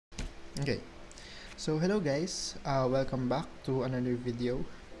Okay, so hello guys, welcome back to another video.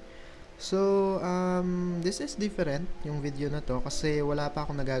 So, this is different yung video na to kasi wala pa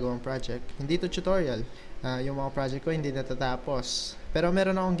akong nagagawang project. Hindi to tutorial. Yung mga project ko hindi natatapos. Pero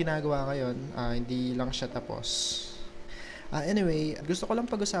meron akong ginagawa ngayon, hindi lang siya tapos. Anyway, gusto ko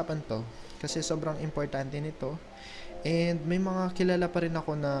lang pag-usapan to kasi sobrang importante nito. And may mga kilala pa rin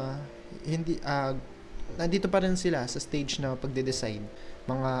ako na hindi nandito pa rin sila sa stage na pagde-decide.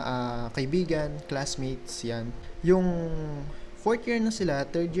 Mga kaibigan, classmates, yan. Yung fourth year na sila,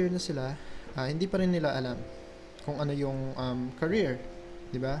 third year na sila, hindi pa rin nila alam kung ano yung career,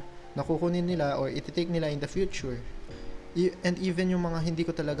 di ba? Nakukunin nila or iti-take nila in the future. And even yung mga hindi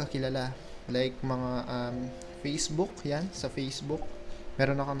ko talaga kilala, like mga Facebook, yan, sa Facebook.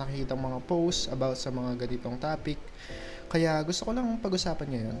 Meron akong nakikita mga posts about sa mga ganitong topic. Kaya gusto ko lang pag-usapan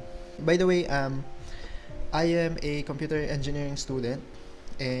ngayon. By the way, I am a computer engineering student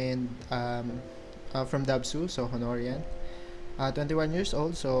and from DABSU, so Honorian. 21 years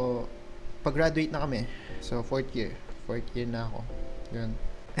old, so pag-graduate na kami. So fourth year na ako. Yun.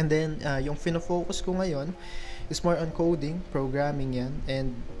 And then yung fino-focus ko ngayon is more on coding, programming yan,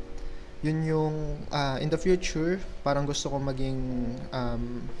 and yun yung in the future parang gusto ko maging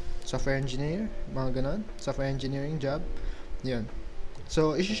software engineer, mga ganon, software engineering job. Yun.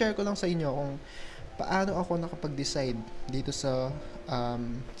 So i-share ko lang sa inyo kung paano ako nakapag-decide dito sa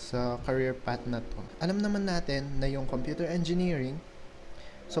career path na to. Alam naman natin na yung computer engineering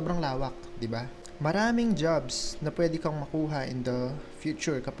sobrang lawak, di ba? Maraming jobs na pwede kang makuha in the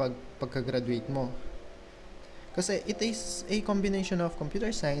future kapag pagka-graduate mo. Kasi it is a combination of computer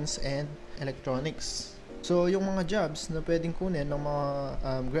science and electronics. So, yung mga jobs na pwedeng kunin ng mga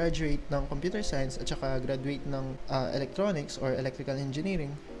graduate ng computer science at saka graduate ng electronics or electrical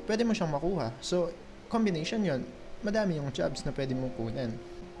engineering, pwede mo siyang makuha. So, combination yon, madami yung jobs na pwede mong kunin.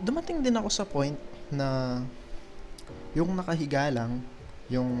 Dumating din ako sa point na yung nakahiga lang,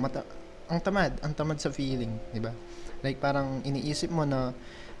 yung ang tamad sa feeling, di ba? Like parang iniisip mo na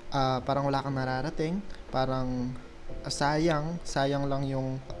parang wala kang nararating, parang sayang lang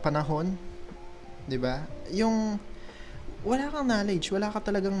yung panahon, 'di ba? Yung wala kang knowledge, wala ka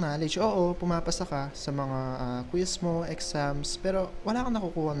talagang knowledge. Oo, pumapasa ka sa mga quiz mo, exams, pero wala kang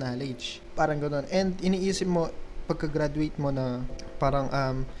nakukuha knowledge. Parang ganoon. And iniisip mo pagka-graduate mo na parang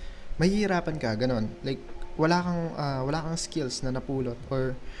mahihirapan ka, ganoon. Like wala kang skills na napulot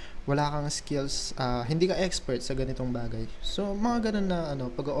or wala kang skills, hindi ka expert sa ganitong bagay. So, mga ganun na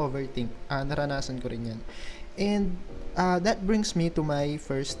pag-overthink, naranasan ko rin yan. And that brings me to my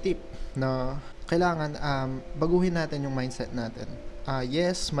first tip na kailangan baguhin natin yung mindset natin.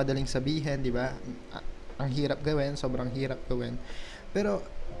 Yes, madaling sabihin, di ba? Ang hirap gawin, sobrang hirap gawin. Pero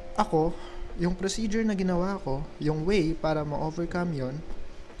ako, yung procedure na ginawa ko, yung way para ma-overcome yon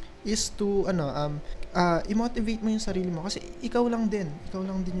is to i-motivate mo yung sarili mo kasi ikaw lang din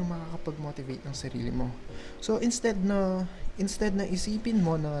yung makakapag-motivate ng sarili mo. So instead na isipin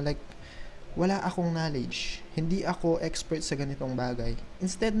mo na like wala akong knowledge, hindi ako expert sa ganitong bagay,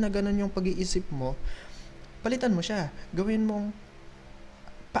 instead na ganun yung pag-iisip mo, palitan mo siya, gawin mong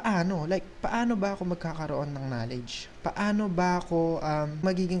paano ba ako magkakaroon ng knowledge, paano ba ako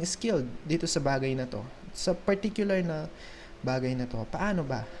magiging skilled dito sa bagay na to, sa particular na bagay na to. Paano?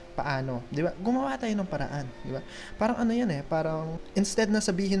 'Di ba? Gumawa tayo ng paraan, 'di ba? Parang parang instead na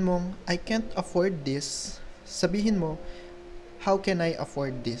sabihin mong I can't afford this, sabihin mo how can I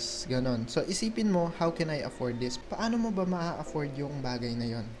afford this? Ganon. So isipin mo, how can I afford this? Paano mo ba maa-afford yung bagay na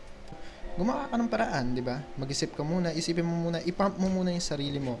 'yon? Gumawa ka ng paraan, 'di ba? Mag-isip ka muna, isipin mo muna, ipump mo muna yung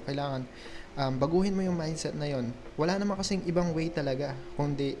sarili mo. Kailangan baguhin mo yung mindset na 'yon. Wala naman kasing ibang way talaga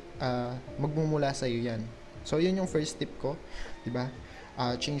kundi magmumula sa iyo 'yan. So, yun yung first tip ko, di ba?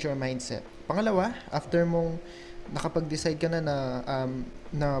 Change your mindset. Pangalawa, after mong nakapag-decide ka na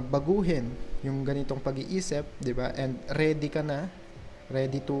na baguhin yung ganitong pag-iisip, di ba? And ready ka na,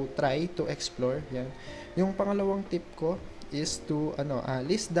 ready to try, to explore, yan. Yung pangalawang tip ko is to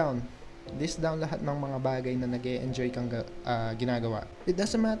list down lahat ng mga bagay na nag-e-enjoy kang ginagawa. It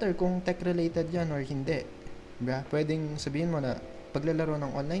doesn't matter kung tech-related yan or hindi. Diba? Pwedeng sabihin mo na paglalaro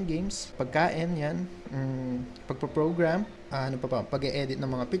ng online games, pagkain, yan, pagpo-program, pag-e-edit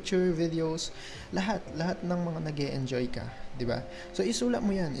ng mga picture, videos, lahat ng mga nag-e-enjoy ka, di ba? So, isulat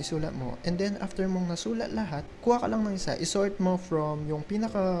mo yan, and then after mong nasulat lahat, kuha ka lang ng isa, isort mo from yung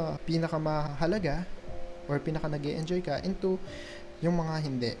pinaka mahalaga or pinaka nag-e-enjoy ka into yung mga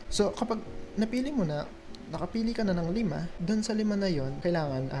hindi. So, kapag nakapili ka na ng 5, doon sa 5 na yon,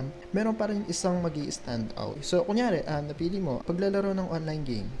 kailangan meron pa rin isang magi-stand out. So, kunyari, napili mo, paglalaro ng online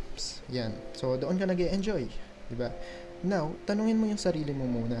games. Yan. So, doon ka nag-e-enjoy. Diba? Now, tanungin mo yung sarili mo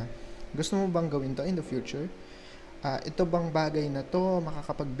muna. Gusto mo bang gawin to in the future? Ito bang bagay na to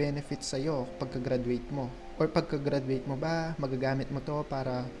makakapag-benefit sa'yo pagka-graduate mo? Or pagka-graduate mo ba, magagamit mo to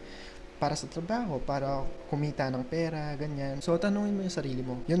para sa trabaho, para kumita ng pera, ganyan. So, tanungin mo yung sarili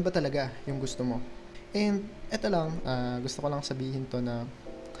mo, yun ba talaga yung gusto mo? And, eto lang, gusto ko lang sabihin to na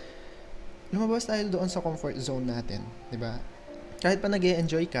lumabas tayo doon sa comfort zone natin, di ba? Kahit pa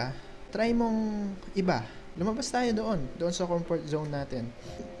nag-e-enjoy ka, try mong iba. Lumabas tayo doon sa comfort zone natin.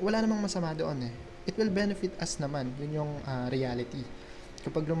 Wala namang masama doon eh. It will benefit us naman. Yun yung reality.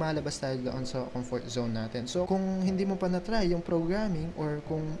 Kapag lumalabas tayo doon sa comfort zone natin. So, kung hindi mo pa na-try yung programming or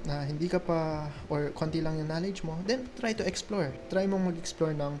kung hindi ka pa or konti lang yung knowledge mo, then try to explore. Try mong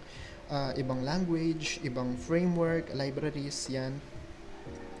mag-explore ng ibang language, ibang framework, libraries, yan.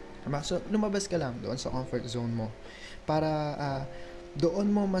 So, lumabas ka lang doon sa comfort zone mo. Para doon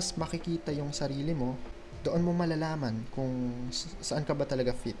mo mas makikita yung sarili mo, doon mo malalaman kung saan ka ba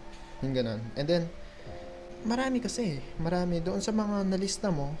talaga fit. Yung ganun. And then, marami doon sa mga nalista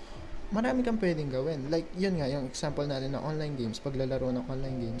mo, marami kang pwedeng gawin. Like, yun nga, yung example natin ng online games, paglalaro ng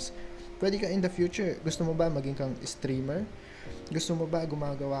online games. Pwede ka in the future, gusto mo ba maging kang streamer? Gusto mo ba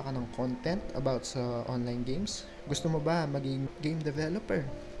gumagawa ka ng content about sa online games? Gusto mo ba maging game developer?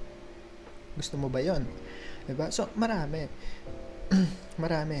 Gusto mo ba yon? Diba? So, marami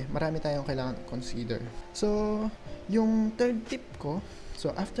tayong kailangan consider. So, yung third tip ko, so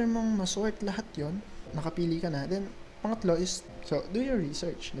after mong masort lahat yon, nakapili ka na, then pangatlo is, so do your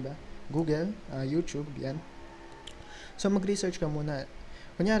research, di ba? Google, YouTube, yan. So mag-research ka muna.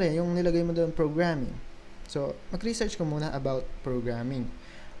 Kunyari, yung nilagay mo doon programming. So mag-research ka muna about programming.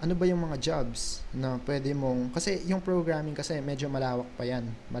 Ano ba yung mga jobs na pwede mong, kasi yung programming kasi medyo malawak pa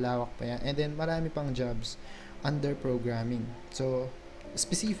yan. And then marami pang jobs under programming. So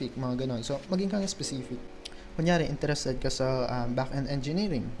specific, mga ganon. So maging kang specific. Kunyari, interested ka sa back-end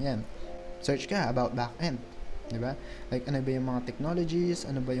engineering. Yan. Search ka about back-end. Diba? Like, ano ba yung mga technologies?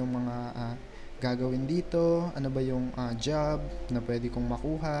 Ano ba yung mga gagawin dito? Ano ba yung job na pwede kong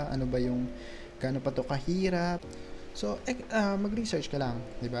makuha? Ano ba yung gaano pa to kahirap? So, mag-research ka lang.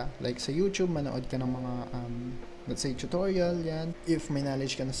 Diba? Like, sa YouTube, manood ka ng mga let's say, tutorial. Yan. If may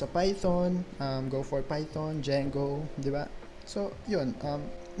knowledge ka na sa Python, go for Python, Django. Diba? So, yun.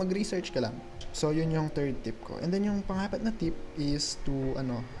 Mag-research ka lang. So, yun yung third tip ko. And then, yung pangapat na tip is to,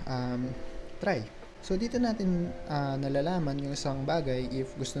 try. So, dito natin nalalaman yung isang bagay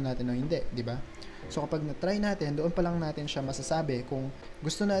if gusto natin o hindi, di ba? So, kapag na-try natin, doon pa lang natin siya masasabi kung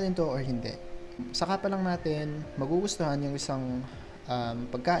gusto natin to or hindi. Saka pa lang natin magugustuhan yung isang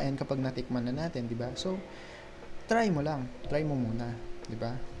pagkain kapag natikman na natin, di ba? So, try mo lang. Try mo muna, di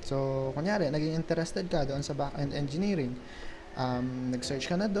ba? So, kunyari, naging interested ka doon sa back-end engineering. Nag-search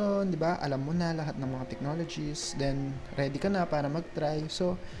ka na doon, di ba? Alam mo na lahat ng mga technologies, then ready ka na para mag-try.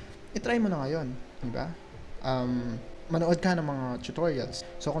 So, i-try mo na ngayon, di ba? Manood ka ng mga tutorials.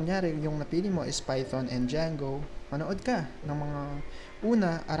 So, kunyari, yung napili mo is Python and Django, manood ka ng mga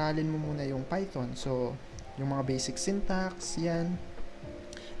aralin mo muna yung Python. So, yung mga basic syntax, yan.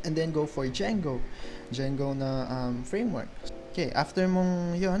 And then, go for Django na framework. Okay, after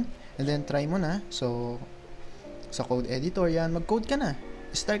mong yon, and then try mo na. So, sa code editor yan, mag-code ka na.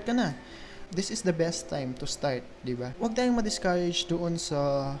 Start ka na. This is the best time to start, di ba? Huwag tayong ma-discourage doon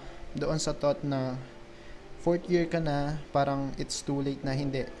sa thought na fourth year ka na, parang it's too late na.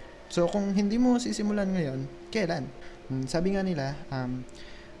 Hindi. So, kung hindi mo sisimulan ngayon, kailan? Sabi nga nila,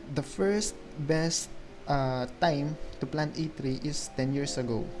 the first best time to plant a tree is 10 years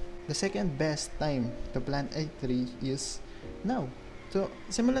ago. The second best time to plant a tree is now. So,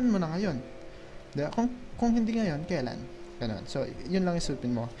 simulan mo na ngayon. Diba? Kung hindi ngayon, kailan? Ganun. So, yun lang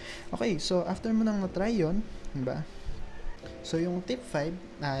isupin mo. Okay, so after mo nang na-try yun, diba? So, yung tip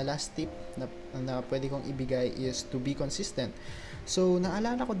 5, last tip na pwede kong ibigay is to be consistent. So,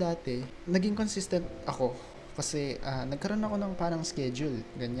 naalala ko dati, naging consistent ako kasi nagkaroon ako ng parang schedule,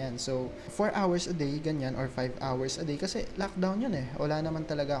 ganyan. So, 4 hours a day, ganyan, or 5 hours a day kasi lockdown yun eh. Wala naman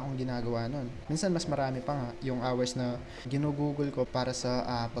talaga akong ginagawa nun. Minsan, mas marami pa nga yung hours na ginugugol ko para sa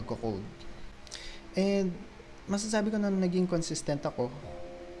pagko-code. And masasabi ko na naging consistent ako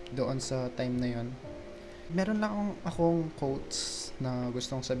doon sa time na yon. Meron lang akong quotes na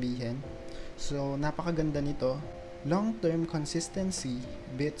gustong sabihin. So, napakaganda nito. Long-term consistency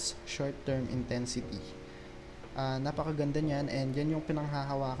beats short-term intensity. Napakaganda niyan, and yan yung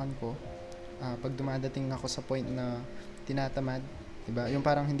pinanghahawakan ko pag dumadating ako sa point na tinatamad. Diba? Yung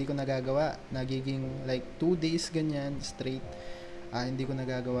parang hindi ko nagagawa, nagiging like 2 days ganyan straight, hindi ko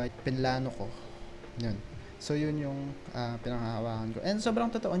nagagawa, pinlano ko. Yun. So, yun yung pinanghahawakan ko. And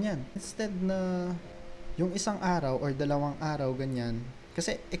sobrang totoo niyan. Instead na yung isang araw or 2 araw, ganyan,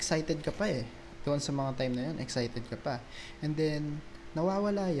 Kasi excited ka pa eh. Doon sa mga time na yun, excited ka pa. And then,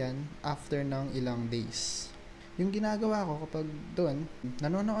 nawawala yan after ng ilang days. Yung ginagawa ko kapag doon,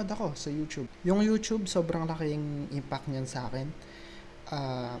 nanonood ako sa YouTube. Yung YouTube, sobrang laking impact niyan sa akin.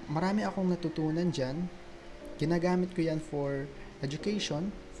 Marami akong natutunan dyan. Ginagamit ko yan for education,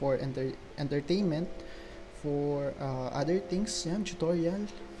 for entertainment, for other things, yan, tutorial.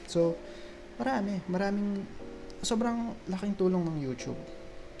 So, maraming sobrang laking tulong ng YouTube.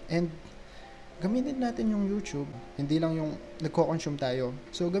 And gamitin natin yung YouTube, hindi lang yung nagko-consume tayo.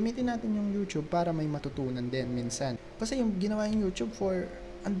 So, gamitin natin yung YouTube para may matutunan din minsan. Kasi yung ginawa yung YouTube for,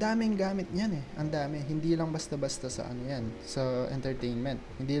 ang daming gamit niyan eh. Ang dami. Hindi lang basta-basta sa ano yan, sa entertainment.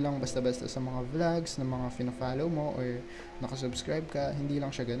 Hindi lang basta-basta sa mga vlogs na mga fina-follow mo or nakasubscribe ka. Hindi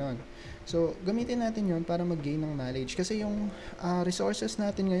lang siya ganon. So, gamitin natin yun para mag-gain ng knowledge. Kasi yung resources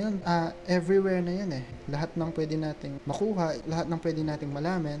natin ngayon, everywhere na yan eh. Lahat ng pwede nating makuha, lahat ng pwede nating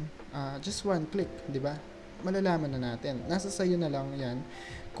malaman, just one click, di ba? Malalaman na natin. Nasa sayo na lang yan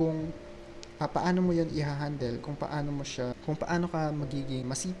kung paano mo yun i-handle, kung paano ka magiging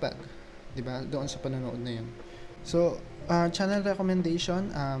masipag, 'di ba? Doon sa panonood na yun. So, channel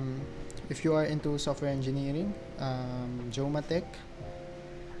recommendation, if you are into software engineering, Jomatech,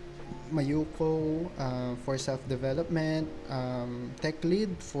 Mayuko for self-development, Tech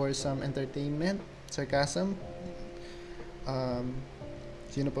Lead for some entertainment, Sarcasm,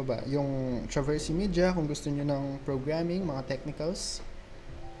 sino pa ba? Yung Traversy Media kung gusto niyo ng programming, mga technicals.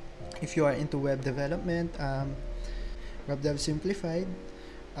 If you are into web development, WebDev Simplified,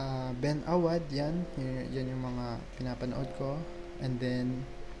 Ben Awad, yan yung mga pinapanood ko. And then,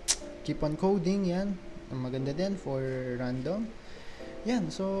 Keep on Coding, yan. Maganda din for random.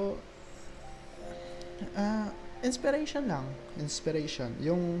 Yan, so, inspiration lang. Inspiration.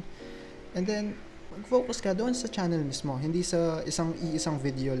 And then, mag-focus ka doon sa channel mismo. Hindi sa isang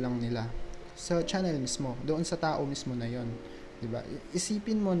video lang nila. Sa channel mismo. Doon sa tao mismo na yon. Diba?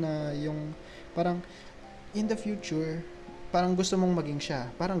 Isipin mo na yung parang in the future, parang gusto mong maging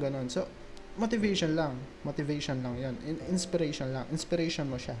siya. Parang ganon. So, motivation lang yon. Inspiration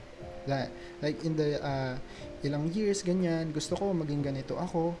mo siya. Like in the ilang years, ganyan, gusto ko maging ganito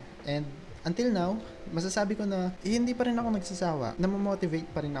ako. And until now, masasabi ko na hindi pa rin ako nagsasawa. Namomotivate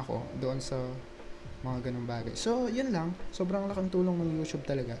pa rin ako doon sa mga ganung bagay. So, yun lang. Sobrang laking tulong ng YouTube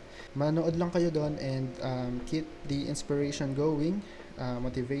talaga. Manood lang kayo doon and keep the inspiration going,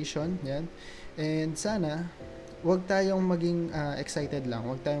 motivation, yan. And sana, wag tayong maging excited lang.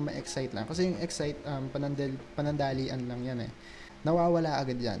 Wag tayong ma-excite lang. Kasi yung excite, panandalian lang yan eh. Nawawala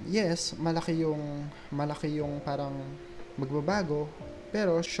agad yan. Yes, malaki yung parang magbabago,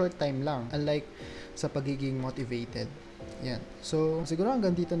 pero short time lang. Unlike sa pagiging motivated. Yan. So, siguro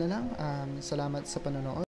hanggang dito na lang. Salamat sa panonood.